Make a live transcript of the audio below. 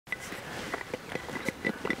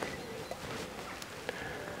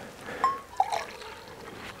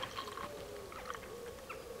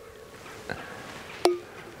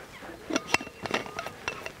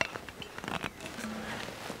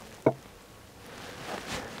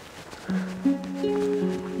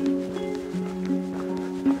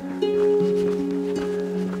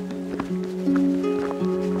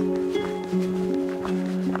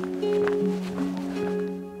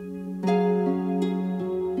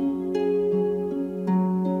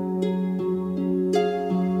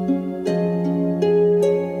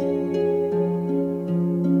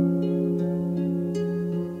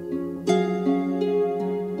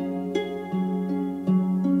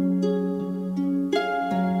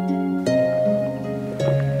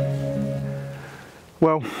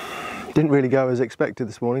Well, didn't really go as expected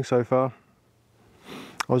this morning so far.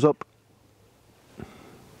 I was up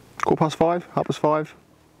 5:15, 5:30.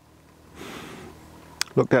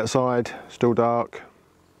 Looked outside, still dark,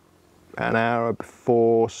 about an hour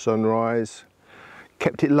before sunrise.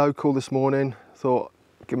 Kept it local this morning, thought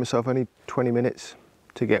give myself only 20 minutes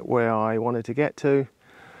to get where I wanted to get to.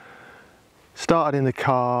 Started in the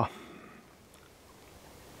car,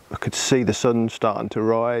 I could see the sun starting to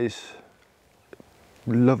rise.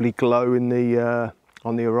 Lovely glow in the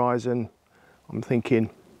on the horizon. I'm thinking,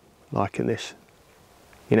 liking this.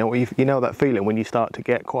 You know that feeling when you start to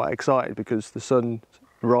get quite excited because the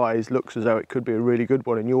sunrise looks as though it could be a really good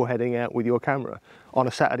one, and you're heading out with your camera on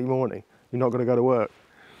a Saturday morning. You're not going to go to work.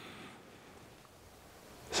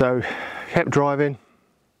 So kept driving.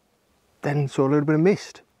 Then saw a little bit of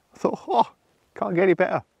mist. I thought, oh, can't get any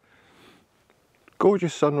better.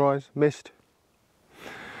 Gorgeous sunrise, mist.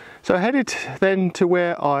 So I headed then to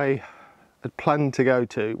where I had planned to go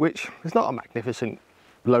to, which is not a magnificent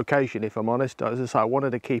location if I'm honest. As I say, I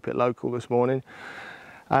wanted to keep it local this morning,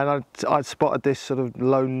 and I'd spotted this sort of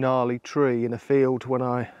low gnarly tree in a field when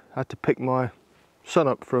I had to pick my son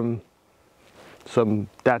up from some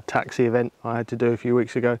dad taxi event I had to do a few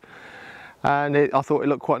weeks ago, and I thought it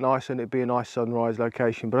looked quite nice and it'd be a nice sunrise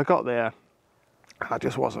location. But I got there, I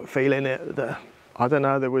just wasn't feeling it. I don't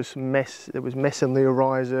know, there was mess on the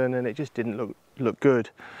horizon and it just didn't look good.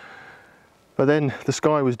 But then the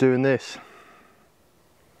sky was doing this.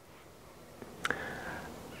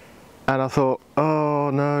 And I thought,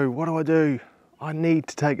 oh no, what do I do? I need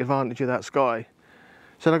to take advantage of that sky.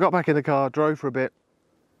 So I got back in the car, drove for a bit,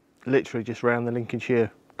 literally just round the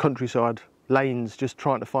Lincolnshire countryside lanes, just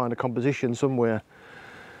trying to find a composition somewhere.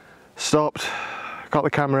 Stopped, got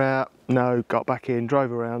the camera out, got back in,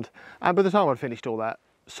 drove around, and by the time I'd finished all that,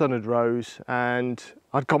 sun had rose and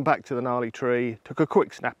I'd gone back to the gnarly tree, took a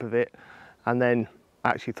quick snap of it, and then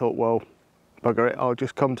actually thought, well, bugger it, I'll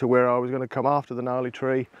just come to where I was going to come after the gnarly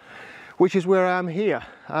tree, which is where I am here.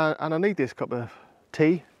 And I need this cup of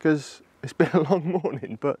tea because it's been a long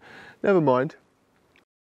morning, but never mind.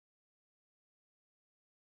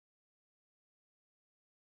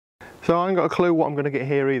 So I ain't got a clue what I'm going to get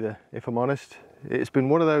here either, if I'm honest. It's been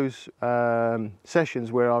one of those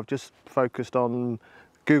sessions where I've just focused on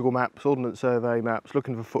Google Maps, Ordnance Survey maps,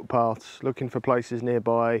 looking for footpaths, looking for places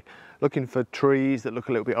nearby, looking for trees that look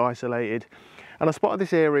a little bit isolated. And I spotted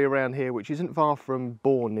this area around here which isn't far from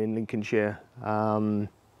Bourne in Lincolnshire, near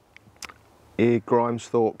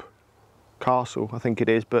Grimesthorpe Castle, I think it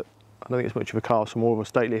is, but I don't think it's much of a castle, more of a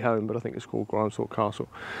stately home, but I think it's called Grimesthorpe Castle.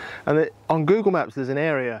 And on Google Maps there's an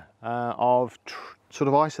area of sort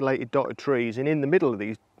of isolated dotted trees, and in the middle of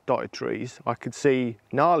these dotted trees I could see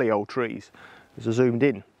gnarly old trees as I zoomed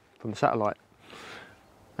in from the satellite.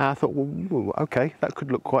 And I thought, well, okay, that could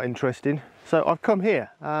look quite interesting. So I've come here.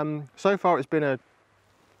 So far it's been a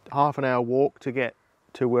half an hour walk to get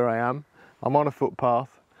to where I am. I'm on a footpath.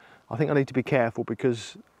 I think I need to be careful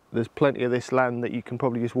because there's plenty of this land that you can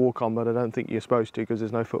probably just walk on, but I don't think you're supposed to because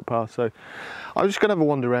there's no footpath. So I'm just going to have a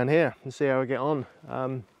wander around here and see how I get on.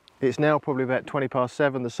 It's now probably about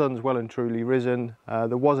 7:20. The sun's well and truly risen.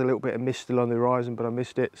 There was a little bit of mist still on the horizon, but I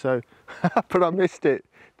missed it. So, but I missed it.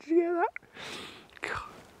 Did you hear that? God.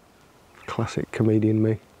 Classic comedian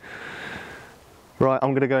me. Right,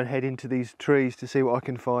 I'm going to go and head into these trees to see what I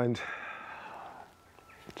can find.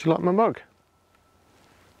 Do you like my mug?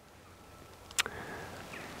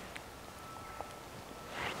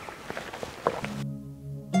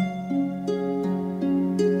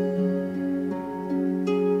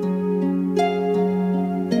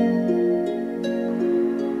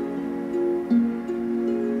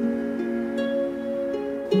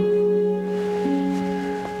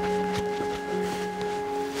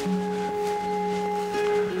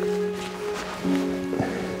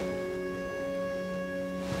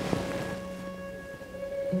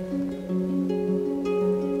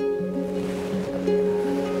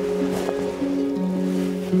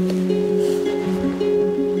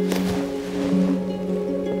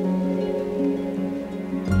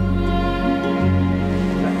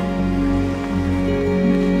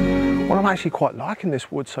 I'm actually quite liking this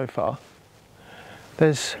wood so far.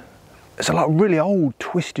 There's a lot of really old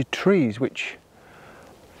twisted trees which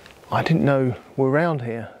I didn't know were around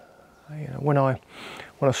here. You know, when I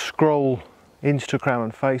scroll Instagram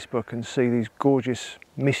and Facebook and see these gorgeous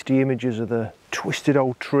misty images of the twisted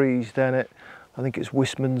old trees down at, I think it's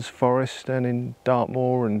Wisman's Forest down in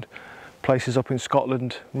Dartmoor and places up in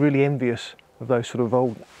Scotland, really envious of those sort of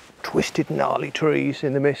old twisted gnarly trees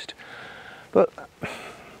in the mist. But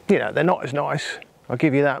you know, they're not as nice I'll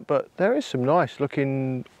give you that, but there is some nice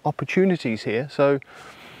looking opportunities here, so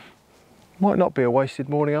might not be a wasted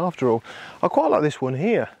morning after all. I quite like this one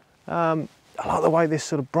here. I like the way this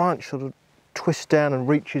sort of branch sort of twists down and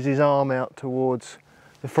reaches his arm out towards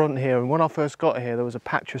the front here. And when I first got here, there was a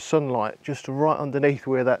patch of sunlight just right underneath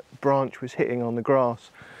where that branch was hitting on the grass.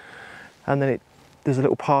 And then there's a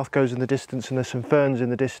little path goes in the distance, and there's some ferns in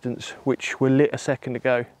the distance which were lit a second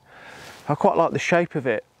ago. I quite like the shape of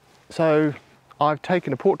it. So I've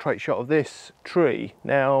taken a portrait shot of this tree.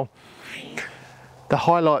 Now, the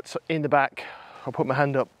highlights in the back, I'll put my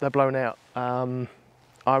hand up, they're blown out.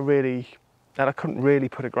 I couldn't really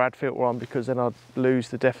put a grad filter on because then I'd lose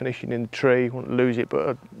the definition in the tree. I wouldn't lose it, but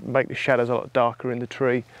I'd make the shadows a lot darker in the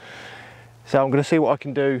tree. So I'm going to see what I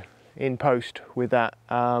can do in post with that.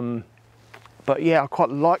 But yeah, I quite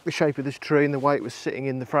like the shape of this tree and the way it was sitting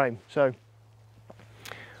in the frame. So I'm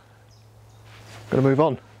going to move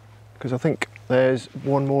on because I think there's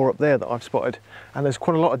one more up there that I've spotted, and there's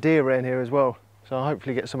quite a lot of deer around here as well. So I'll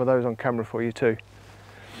hopefully get some of those on camera for you too.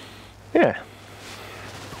 Yeah.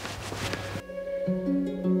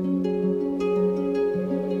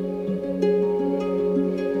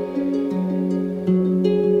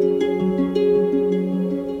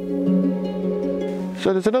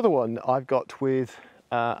 So there's another one I've got with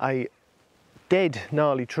a dead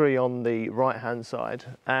gnarly tree on the right hand side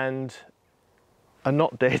and a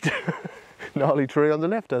not dead gnarly tree on the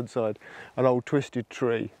left hand side, an old twisted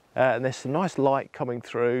tree. And there's some nice light coming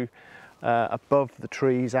through above the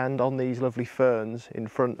trees and on these lovely ferns in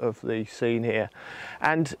front of the scene here.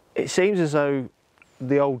 And it seems as though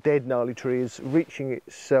the old dead gnarly tree is reaching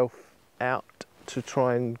itself out to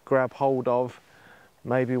try and grab hold of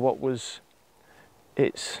maybe what was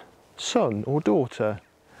its son or daughter,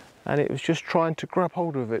 and it was just trying to grab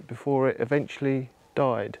hold of it before it eventually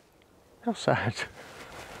died. How sad.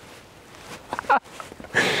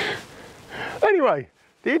 Anyway,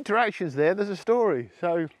 the interaction's there's a story,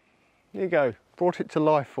 so here you go, brought it to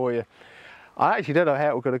life for you. I actually don't know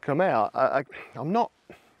how it was going to come out. I'm not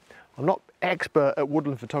expert at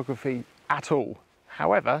woodland photography at all.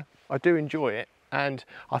 However, I do enjoy it, and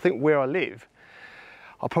I think where I live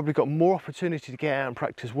I've probably got more opportunity to get out and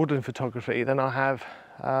practice woodland photography than I have,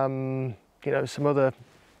 you know, some other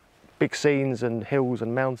big scenes and hills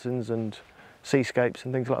and mountains and seascapes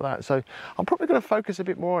and things like that. So I'm probably going to focus a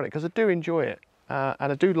bit more on it because I do enjoy it, and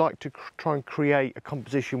I do like to try and create a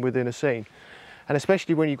composition within a scene. And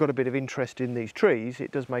especially when you've got a bit of interest in these trees,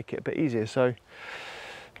 it does make it a bit easier. So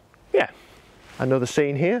yeah, another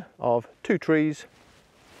scene here of two trees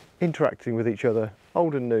interacting with each other,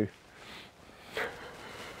 old and new.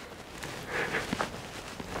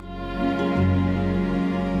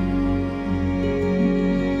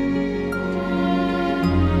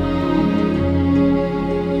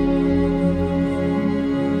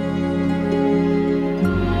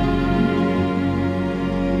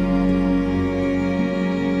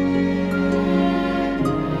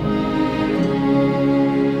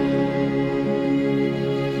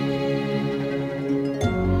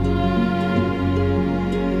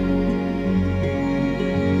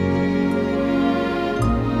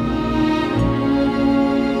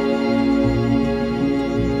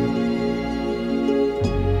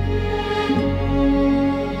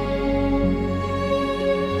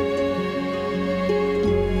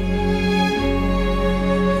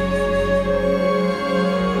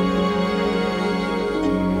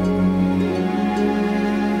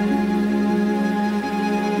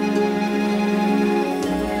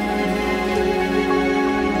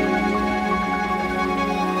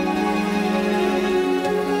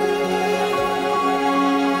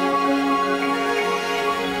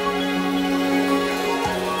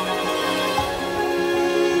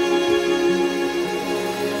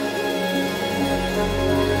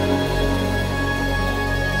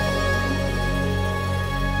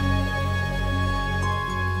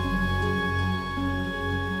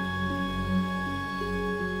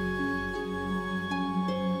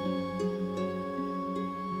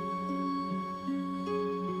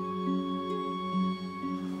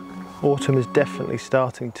 Autumn is definitely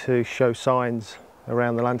starting to show signs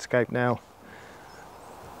around the landscape now.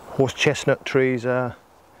 Horse chestnut trees are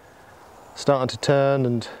starting to turn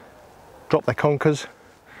and drop their conkers,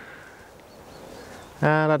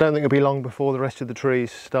 and I don't think it'll be long before the rest of the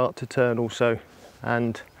trees start to turn also,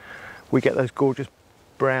 and we get those gorgeous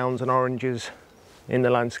browns and oranges in the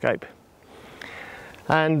landscape.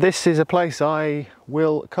 And this is a place I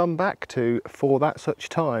will come back to for that such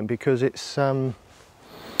time, because it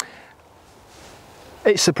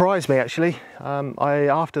surprised me actually.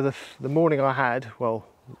 After the morning I had, well,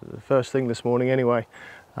 the first thing this morning anyway,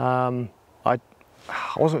 I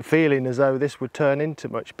I wasn't feeling as though this would turn into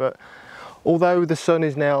much, but although the sun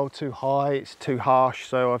is now too high, it's too harsh,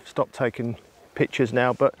 so I've stopped taking pictures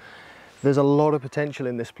now, but there's a lot of potential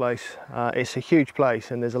in this place. It's a huge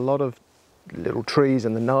place, and there's a lot of little trees,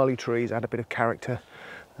 and the gnarly trees add a bit of character.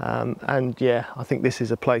 And yeah, I think this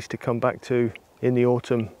is a place to come back to in the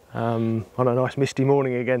autumn on a nice misty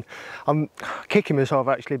morning again. I'm kicking myself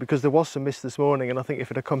actually because there was some mist this morning, and I think if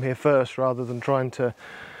it had come here first rather than trying to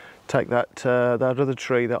take that other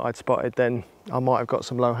tree that I'd spotted, then I might have got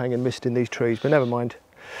some low-hanging mist in these trees, but never mind.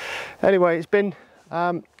 Anyway, it's been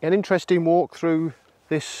an interesting walk through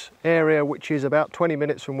this area, which is about 20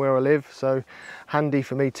 minutes from where I live, so handy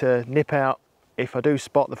for me to nip out if I do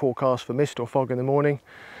spot the forecast for mist or fog in the morning.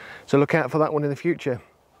 So look out for that one in the future.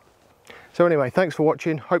 So anyway, thanks for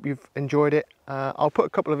watching, hope you've enjoyed it. I'll put a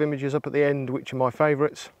couple of images up at the end which are my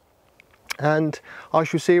favourites, and I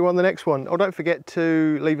shall see you on the next one. Oh, don't forget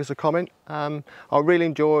to leave us a comment. I really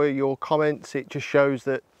enjoy your comments. It just shows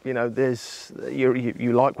that, you know,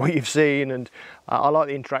 you like what you've seen, and I like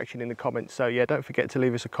the interaction in the comments. So yeah, don't forget to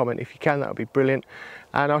leave us a comment if you can, that would be brilliant.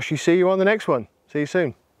 And I shall see you on the next one. See you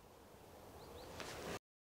soon.